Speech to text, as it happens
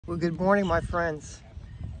Well, good morning, my friends.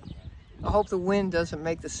 I hope the wind doesn't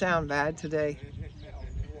make the sound bad today.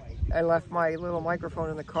 I left my little microphone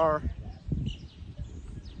in the car.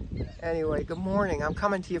 Anyway, good morning. I'm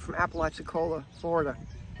coming to you from Apalachicola, Florida.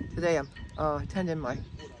 Today I'm attending my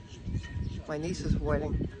niece's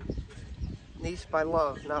wedding. Niece by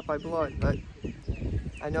love, not by blood, but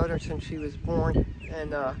I known her since she was born,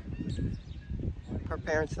 and her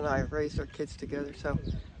parents and I raised our kids together. So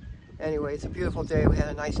anyway, it's a beautiful day. We had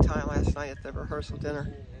a nice time last night at the rehearsal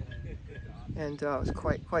dinner, and it was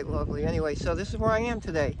quite lovely. Anyway, so this is where I am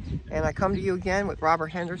today, and I come to you again with Robert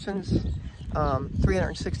Henderson's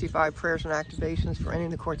 365 Prayers and Activations for Entering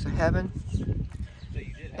the Courts of Heaven.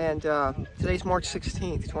 And today's March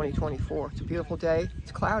 16th, 2024. It's a beautiful day.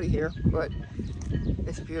 It's cloudy here, but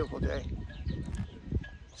it's a beautiful day.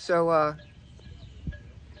 So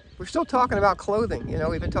we're still talking about clothing. You know,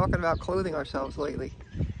 we've been talking about clothing ourselves lately.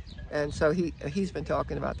 And so he's been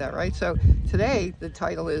talking about that, right? So today the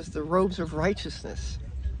title is The Robes of Righteousness.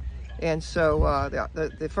 And so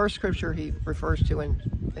the first scripture he refers to and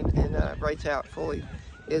writes out fully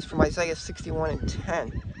is from Isaiah 61 and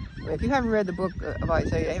 10. I mean, if you haven't read the book of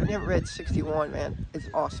Isaiah, you haven't read 61, man, it's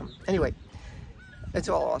awesome. Anyway, it's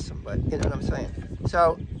all awesome, but you know what I'm saying.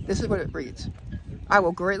 So this is what it reads. I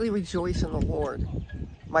will greatly rejoice in the Lord.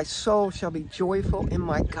 My soul shall be joyful in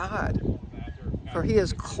my God. For he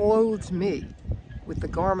has clothed me with the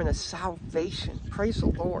garment of salvation. Praise the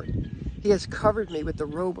Lord. He has covered me with the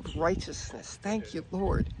robe of righteousness. Thank you,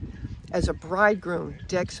 Lord. As a bridegroom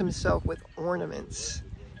decks himself with ornaments,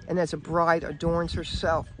 and as a bride adorns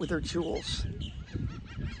herself with her jewels.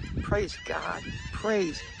 Praise God.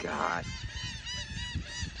 Praise God.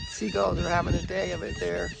 Seagulls are having a day of it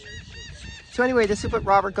there. So anyway, this is what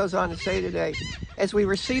Robert goes on to say today. As we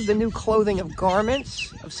receive the new clothing of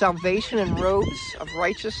garments of salvation and robes of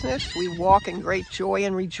righteousness, we walk in great joy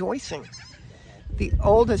and rejoicing. The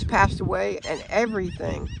old has passed away and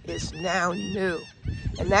everything is now new.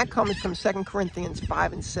 And that comes from 2 Corinthians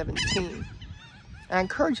 5 and 17. I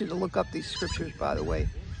encourage you to look up these scriptures, by the way.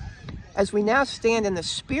 As we now stand in the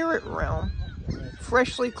spirit realm,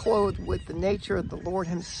 freshly clothed with the nature of the Lord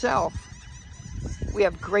himself, we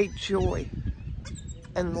have great joy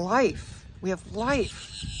and life. We have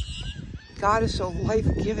life. God is so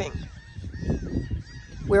life-giving.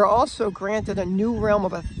 We are also granted a new realm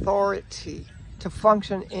of authority to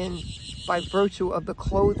function in by virtue of the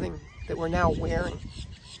clothing that we're now wearing.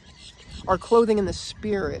 Our clothing in the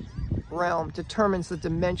spirit realm determines the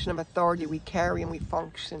dimension of authority we carry and we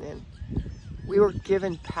function in. We were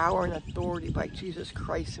given power and authority by Jesus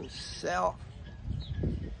Christ himself.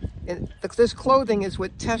 And this clothing is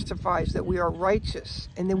what testifies that we are righteous,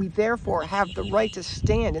 and that we therefore have the right to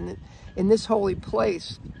stand in this holy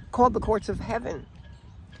place called the courts of heaven.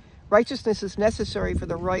 Righteousness is necessary for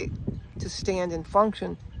the right to stand and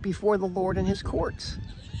function before the Lord in his courts.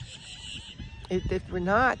 If we're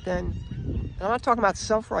not, then I'm not talking about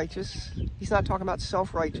self-righteous. He's not talking about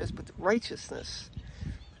self-righteous, but righteousness.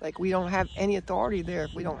 Like, we don't have any authority there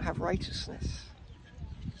if we don't have righteousness.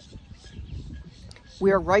 We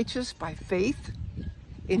are righteous by faith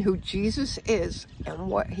in who Jesus is and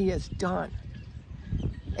what he has done.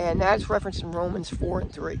 And that's referenced in Romans 4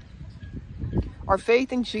 and 3. Our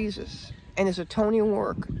faith in Jesus and his atoning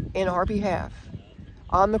work in our behalf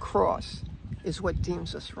on the cross is what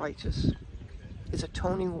deems us righteous. His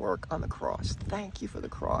atoning work on the cross. Thank you for the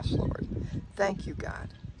cross, Lord. Thank you, God.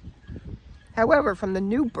 However, from the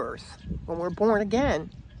new birth, when we're born again,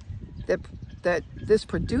 that this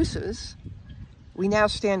produces, we now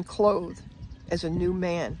stand clothed as a new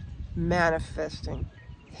man, manifesting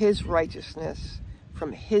his righteousness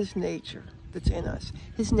from his nature that's in us.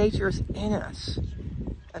 His nature is in us.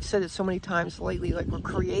 I've said it so many times lately, like, we're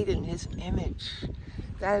created in his image.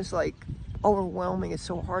 That is like overwhelming. It's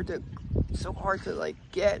so hard to like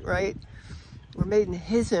get, right? We're made in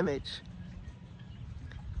his image.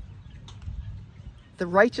 This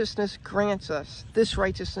righteousness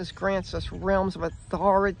grants us realms of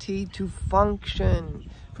authority to function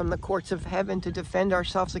from the courts of heaven, to defend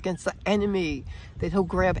ourselves against the enemy, that he'll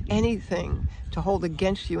grab anything to hold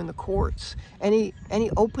against you in the courts. Any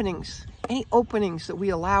openings that we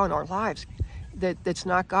allow in our lives that's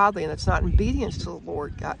not godly and that's not in obedience to the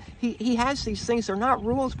Lord God. He has these things. They're not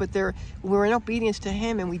rules, but we're in obedience to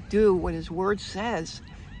him and we do what his word says,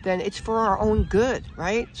 then it's for our own good,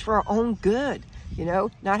 right? It's for our own good. You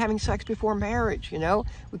know, not having sex before marriage, you know,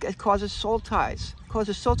 it causes soul ties.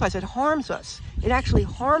 It harms us. It actually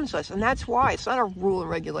harms us. And that's why it's not a rule and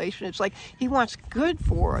regulation. It's like he wants good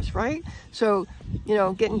for us, right? So, you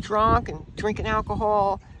know, getting drunk and drinking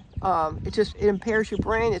alcohol, It impairs your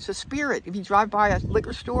brain. It's a spirit. If you drive by a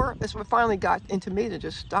liquor store, that's what finally got into me to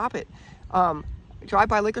just stop it. Drive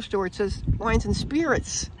by a liquor store, it says wines and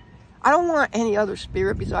spirits. I don't want any other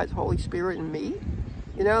spirit besides Holy Spirit and me.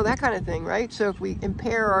 You know, that kind of thing, right? So if we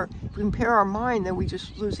impair our mind, then we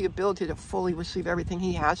just lose the ability to fully receive everything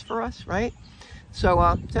he has for us, right? So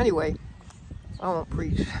anyway, I won't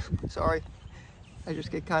preach. Sorry. I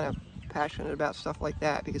just get kind of passionate about stuff like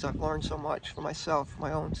that because I've learned so much for myself,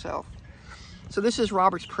 my own self. So this is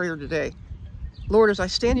Robert's prayer today. Lord, as I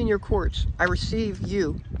stand in your courts, I receive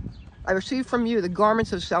you. I receive from you the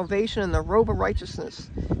garments of salvation and the robe of righteousness.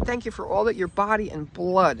 Thank you for all that your body and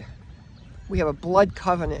blood. We have a blood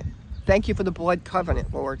covenant. Thank you for the blood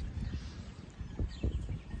covenant, Lord.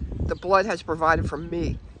 The blood has provided for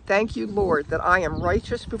me. Thank you, Lord, that I am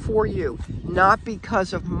righteous before you, not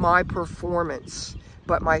because of my performance,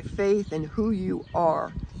 but my faith in who you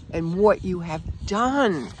are and what you have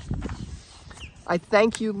done. I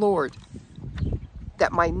thank you, Lord,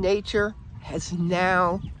 that my nature has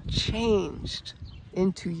now changed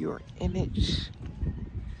into your image.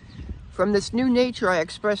 From this new nature, I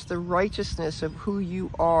express the righteousness of who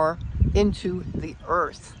you are into the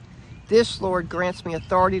earth. This, Lord, grants me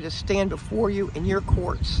authority to stand before you in your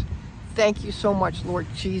courts. Thank you so much, Lord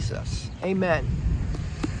Jesus. Amen.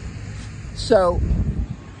 So,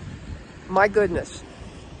 my goodness.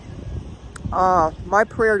 My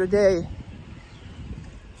prayer today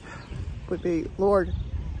would be, Lord,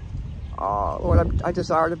 I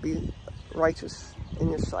desire to be righteous in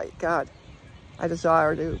your sight. God, I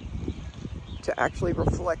desire to actually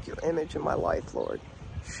reflect your image in my life, Lord.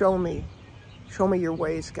 Show me your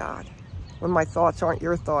ways, God. When my thoughts aren't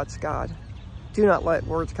your thoughts, God. Do not let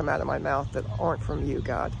words come out of my mouth that aren't from you,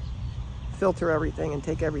 God. Filter everything and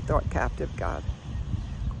take every thought captive, God.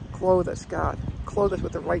 Clothe us, God. Clothe us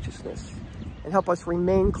with the righteousness. And help us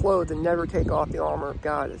remain clothed and never take off the armor of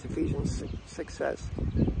God, as Ephesians 6 says.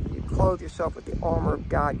 You clothe yourself with the armor of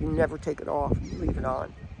God. You never take it off. You leave it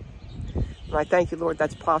on. And I thank you, Lord,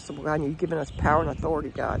 that's possible, God. And you've given us power and authority,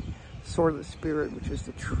 God. Sword of the Spirit, which is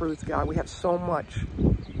the truth, God. We have so much.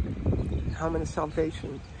 Helmet of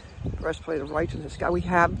salvation, breastplate of righteousness. God, we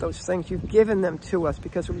have those things. You've given them to us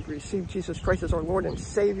because we've received Jesus Christ as our Lord and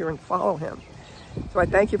Savior and follow him. So I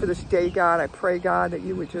thank you for this day, God. I pray, God, that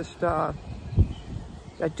you would just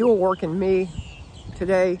do a work in me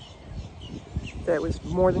today that was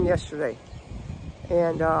more than yesterday.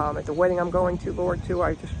 And at the wedding I'm going to, Lord, too,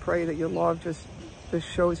 I just pray that your love just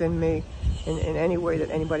shows in me in any way that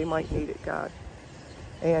anybody might need it, God.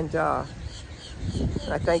 And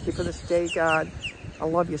I thank you for this day, God. I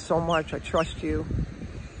love you so much. I trust you.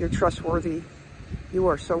 You're trustworthy. You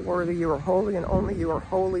are so worthy. You are holy and only you are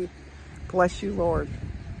holy. Bless you, Lord.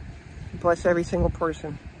 Bless every single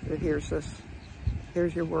person that hears this.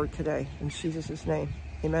 Here's your word today. In Jesus' name,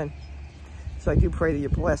 amen. So I do pray that you're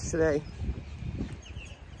blessed today.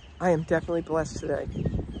 I am definitely blessed today.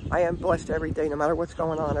 I am blessed every day, no matter what's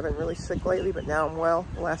going on. I've been really sick lately, but now I'm well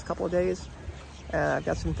the last couple of days. I've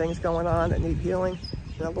got some things going on that need healing,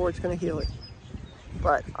 and the Lord's going to heal it.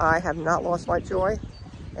 But I have not lost my joy,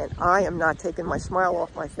 and I am not taking my smile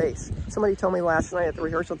off my face. Somebody told me last night at the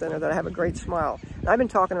rehearsal dinner that I have a great smile. And I've been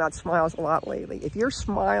talking about smiles a lot lately. If you're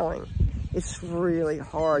smiling, it's really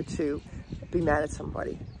hard to be mad at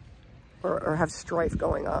somebody or have strife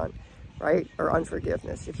going on, right? Or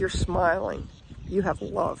unforgiveness. If you're smiling, you have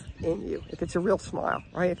love in you. If it's a real smile,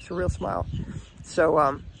 right? If it's a real smile.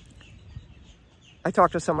 So, I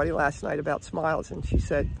talked to somebody last night about smiles, and she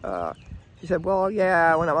said, well,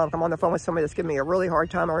 yeah, when I'm on the phone with somebody that's giving me a really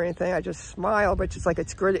hard time or anything, I just smile, but it's like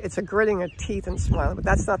it's a gritting of teeth and smiling. But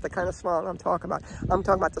that's not the kind of smile I'm talking about. I'm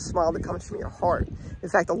talking about the smile that comes from your heart. In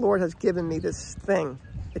fact, the Lord has given me this thing.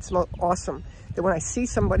 It's awesome that when I see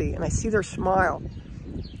somebody and I see their smile,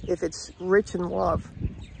 if it's rich in love,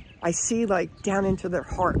 I see like down into their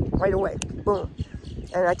heart right away, boom.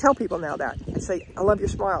 And I tell people now that. I say, I love your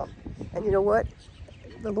smile. And you know what?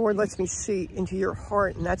 The Lord lets me see into your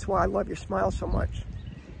heart, and that's why I love your smile so much,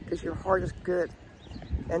 because your heart is good.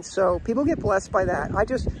 And so people get blessed by that.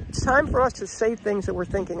 It's time for us to say things that we're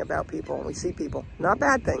thinking about people when we see people. Not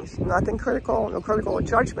bad things, nothing critical, no critical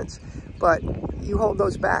judgments, but you hold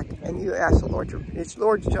those back and you ask the Lord, it's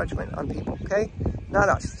Lord's judgment on people, okay? Not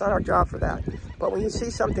us, it's not our job for that. But when you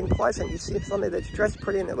see something pleasant, you see somebody that's dressed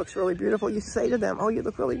pretty and it looks really beautiful, you say to them, oh, you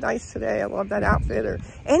look really nice today, I love that outfit, or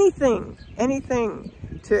anything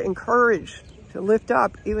to encourage, to lift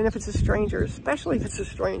up, even if it's a stranger, especially if it's a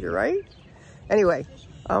stranger, right? Anyway,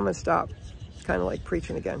 I'm gonna stop. It's kind of like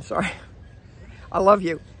preaching again, sorry. I love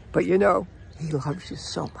you, but you know, he loves you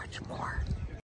so much more.